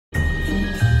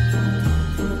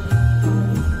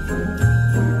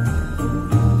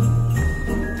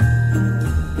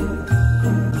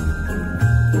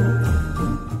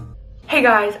Hey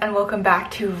guys, and welcome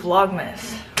back to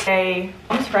Vlogmas.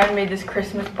 Mom's friend made this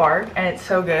Christmas bark and it's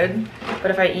so good, but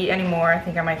if I eat any more, I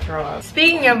think I might throw up.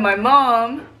 Speaking of my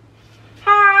mom,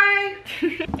 hi!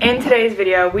 In today's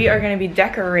video, we are gonna be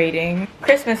decorating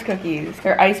Christmas cookies.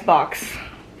 They're icebox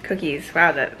cookies.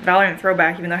 Wow, that Valorant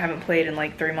throwback, even though I haven't played in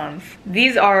like 3 months.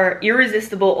 These are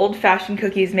irresistible old-fashioned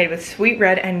cookies made with sweet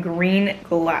red and green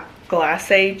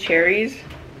glacé cherries.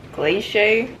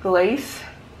 Glace?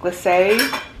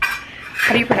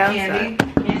 How do you pronounce that?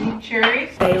 Candy cherries.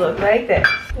 They look like this.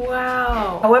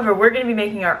 Wow. However, we're gonna be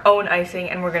making our own icing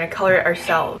and we're gonna color it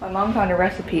ourselves. My mom found a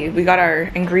recipe. We got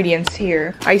our ingredients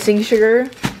here. Icing sugar,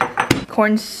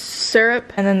 corn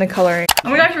syrup, and then the coloring. Oh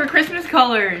my gosh, we're Christmas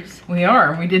colors. We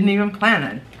are. We didn't even plan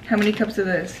it. How many cups of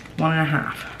this?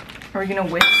 1.5. Are we gonna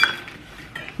whisk?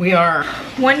 We are.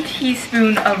 1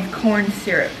 teaspoon of corn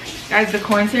syrup. Guys, the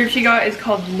corn syrup she got is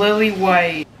called Lily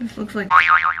White. This looks like...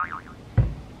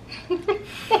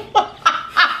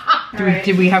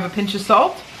 Did we have a pinch of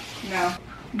salt? No.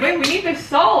 Wait, we need the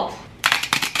salt.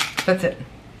 That's it.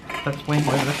 That's way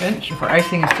more than a pinch. If our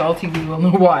icing is salty, we will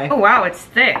know why. Oh wow, it's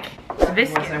thick.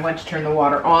 Viscous. I went to turn the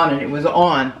water on and it was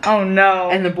on. Oh no.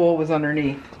 And the bowl was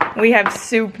underneath. We have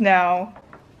soup now.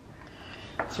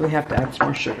 So we have to add some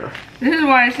more sugar. This is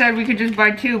why I said we could just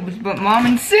buy tubes, but Mom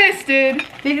insisted.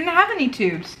 They didn't have any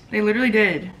tubes. They literally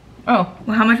did. Oh.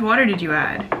 Well, how much water did you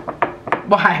add?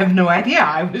 Well, I have no idea.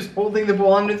 I was holding the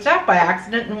bowl under the tap by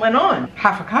accident and went on.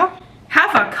 Half a cup?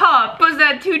 Half a cup? Was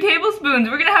that 2 tablespoons?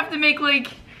 We're gonna have to make like,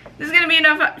 this is gonna be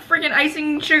enough freaking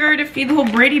icing sugar to feed the whole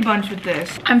Brady Bunch with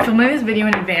this. I'm filming this video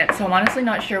in advance, so I'm honestly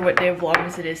not sure what day of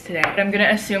Vlogmas it is today. But I'm gonna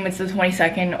assume it's the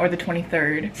 22nd or the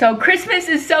 23rd. So Christmas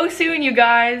is so soon, you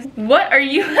guys. What are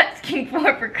you asking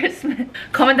for Christmas?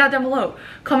 Comment that down below.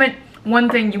 Comment one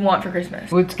thing you want for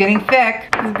Christmas. Oh, it's getting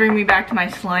thick. This bring me back to my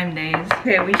slime days.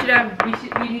 Okay, we need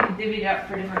to divvy it up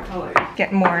for different colors.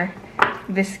 Get more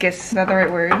viscous. Is that the right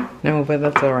word? No, but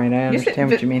that's all right. I understand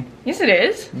what you mean. Yes, it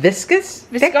is. Viscous?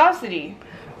 Viscosity.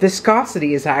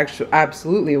 Viscosity is actually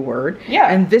absolutely a word.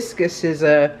 Yeah. And viscous is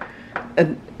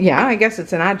yeah, I guess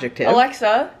it's an adjective.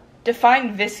 Alexa,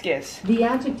 define viscous. The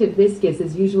adjective viscous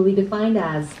is usually defined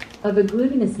as of a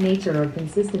glutinous nature or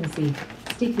consistency,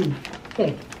 sticky,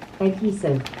 thick,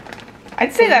 adhesive.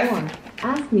 I'd say that. More,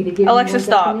 ask me to give Alexa, you more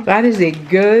stop. definition. That is a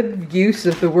good use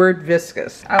of the word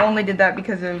viscous. I only did that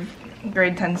because of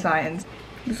grade 10 science.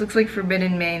 This looks like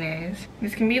forbidden mayonnaise.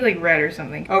 This can be like red or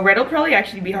something. Oh, red will probably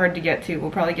actually be hard to get to. We'll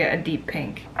probably get a deep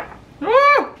pink.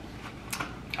 Oh,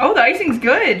 the icing's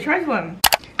good. Try one.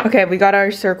 Okay, we got our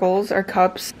circles, our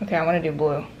cups. Okay, I want to do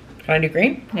blue. Can I do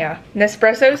green? Yeah.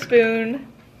 Nespresso spoon,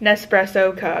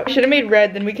 Nespresso cup. Should have made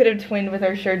red, then we could have twinned with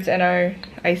our shirts and our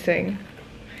icing.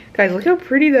 Guys, look how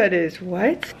pretty that is.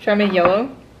 What? Should I make yellow?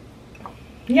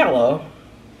 Yellow.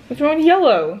 What's wrong with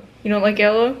yellow? You don't like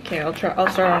yellow? Okay, I'll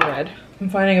start on red. I'm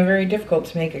finding it very difficult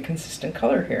to make a consistent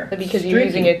color here. Because you're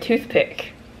using a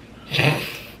toothpick. I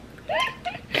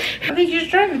think you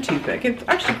just tried the toothpick. It's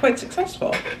actually quite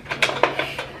successful.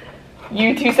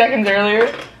 You 2 seconds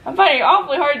earlier. I'm finding it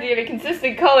awfully hard to get a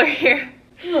consistent color here.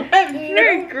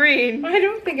 Very green. I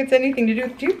don't think it's anything to do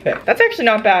with toothpick. That's actually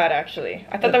not bad, actually.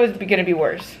 I thought that was gonna be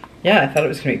worse. Yeah, I thought it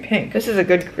was gonna be pink. This is a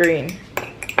good green.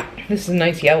 This is a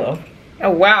nice yellow. Oh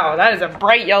wow, that is a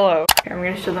bright yellow. Okay, I'm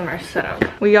gonna show them our setup.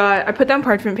 I put down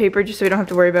parchment paper just so we don't have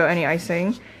to worry about any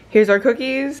icing. Here's our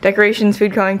cookies, decorations,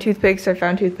 food coloring, toothpicks. I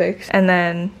found toothpicks. And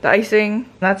then the icing.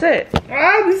 That's it.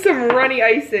 Wow, this is some runny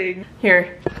icing.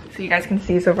 Here, so you guys can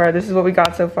see so far. This is what we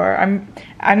got so far. I'm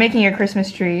making a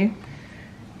Christmas tree.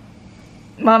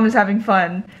 Mom is having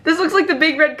fun. This looks like the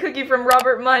big red cookie from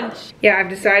Robert Munch. Yeah, I've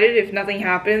decided if nothing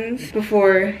happens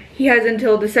before, he has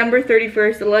until December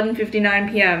 31st,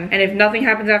 11:59 p.m. And if nothing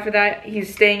happens after that,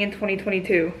 he's staying in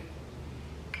 2022.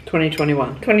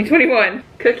 2021. 2021.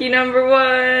 Cookie number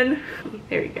 1.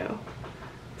 There you go.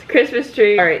 It's a Christmas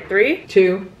tree. All right, 3,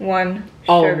 2, 1.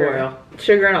 olive Sugar. oil.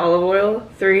 Sugar and olive oil.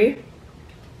 3.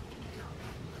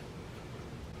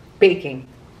 Baking.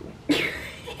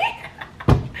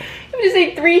 I'm just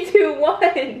saying 3, 2, 1.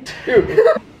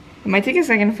 It might take a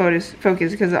second focus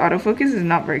because the autofocus is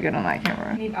not very good on that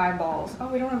camera. I need eyeballs. Oh,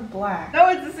 we don't have black. No,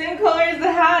 it's the same color as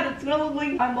the hat. It's gonna look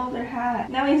like eyeballs or hat.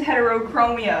 That means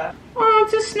heterochromia. Oh,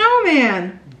 it's a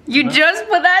snowman. You just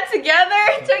put that together?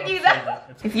 It took you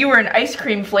that. If you were an ice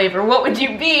cream flavor, what would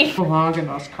you be?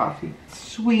 Vlogmas coffee.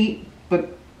 Sweet,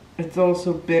 but it's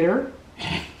also bitter.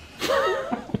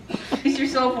 At least you're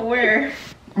self-aware.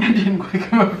 I didn't quite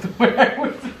come up with the way I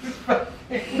was expecting.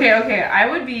 Okay, I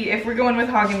would be, if we're going with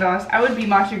Haagen-Dazs, I would be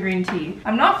matcha green tea.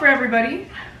 I'm not for everybody,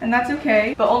 and that's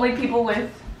okay, but only people with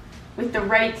the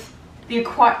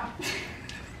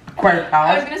Acquired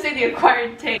I was palate. gonna say the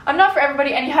acquired taste. I'm not for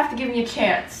everybody, and you have to give me a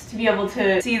chance to be able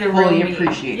to see the Really real me.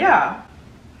 appreciate it. Yeah.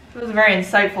 It was a very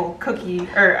insightful cookie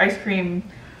or ice cream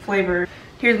flavor.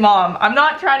 Here's Mom. I'm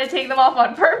not trying to take them off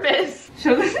on purpose.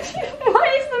 Show this.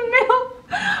 Why is the milk?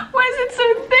 Why is it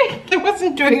so thick? I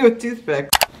wasn't doing it with toothpicks.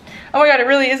 Oh my god, it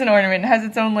really is an ornament. It has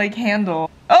its own like handle.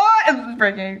 Oh, it's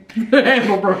breaking. The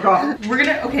handle broke off. We're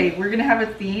gonna have a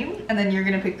theme, and then you're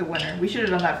gonna pick the winner. We should have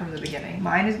done that from the beginning.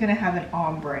 Mine is gonna have an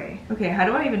ombre. Okay, how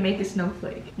do I even make a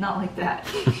snowflake? Not like that.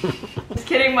 Just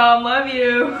kidding, Mom, love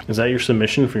you. Is that your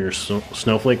submission for your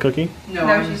snowflake cookie?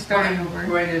 No, she's starting over.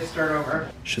 Going to start over.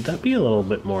 Should that be a little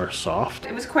bit more soft?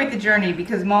 It was quite the journey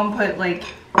because Mom put like,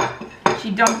 she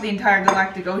dumped the entire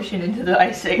Galactic Ocean into the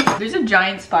icing. There's a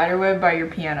giant spider web by your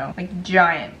piano, like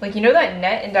giant. Like, you know that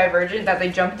net in Divergent that they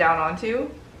jump down onto?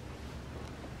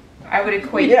 I would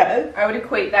equate Yes. I would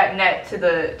equate that net to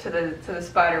the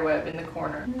spider web in the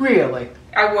corner. Really?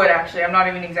 I would actually, I'm not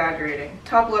even exaggerating.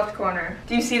 Top left corner.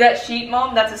 Do you see that sheet,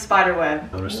 Mom? That's a spider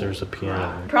web. Notice there's a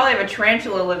piano. Probably have a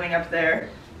tarantula living up there.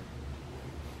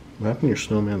 What happened to your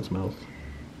snowman's mouth?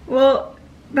 Well,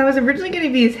 that was originally gonna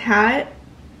be his hat.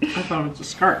 I thought it was a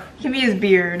scarf. It can be his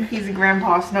beard. He's a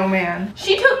grandpa snowman.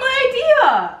 She took my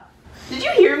idea! Did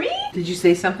you hear me? Did you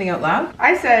say something out loud?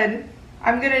 I said,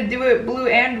 I'm gonna do it blue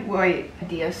and white.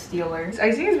 Idea stealer. This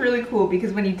icing is really cool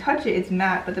because when you touch it, it's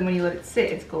matte, but then when you let it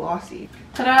sit, it's glossy.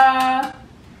 Ta-da!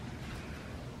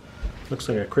 Looks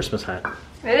like a Christmas hat.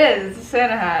 It is, it's a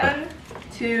Santa hat. 1,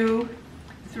 2,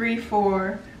 3,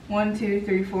 4. 1, 2,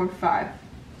 3, 4, 5.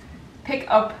 Pick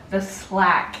up the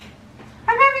slack.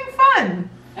 I'm having fun.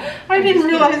 I didn't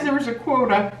realize there was a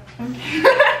quota.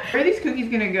 Where are these cookies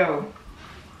gonna go?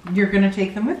 You're gonna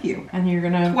take them with you, and you're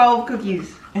gonna 12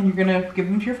 cookies. give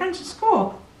them to your friends at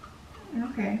school.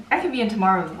 Okay. That could be in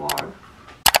tomorrow's vlog.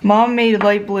 Mom made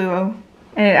light blue.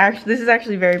 And this is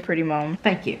actually very pretty, Mom.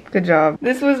 Thank you. Good job.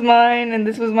 This was mine and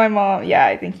this was my mom. Yeah,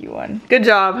 I think you won. Good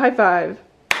job. High five.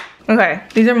 Okay,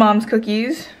 these are Mom's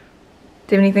cookies.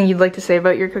 Do you have anything you'd like to say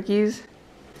about your cookies?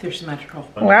 They're symmetrical.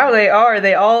 Wow, they are.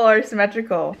 They all are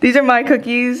symmetrical. These are my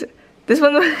cookies. This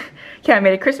one, okay, I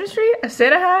made a Christmas tree, a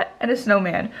Santa hat, and a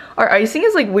snowman. Our icing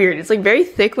is like weird. It's like very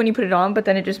thick when you put it on, but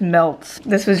then it just melts.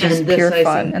 This was just pure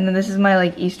fun. And then this is my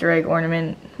like Easter egg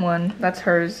ornament one. That's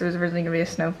hers. It was originally gonna be a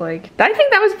snowflake. I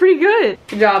think that was pretty good.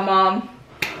 Good job, Mom.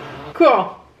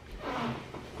 Cool.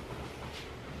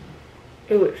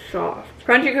 Ooh, it's soft.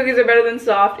 Crunchy cookies are better than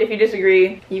soft. If you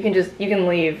disagree, you can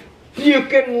leave. You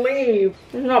can leave.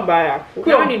 It's not bad, actually.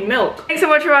 Cool. Now I need milk. Thanks so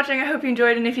much for watching. I hope you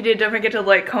enjoyed, and if you did, don't forget to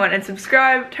like, comment, and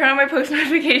subscribe. Turn on my post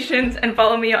notifications, and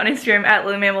follow me on Instagram at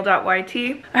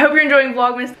lilymammel.yt. I hope you're enjoying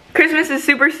Vlogmas. Christmas is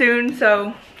super soon,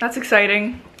 so that's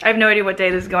exciting. I have no idea what day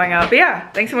this is going up. But yeah,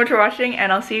 thanks so much for watching,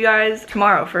 and I'll see you guys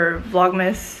tomorrow for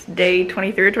Vlogmas day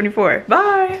 23 or 24.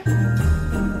 Bye!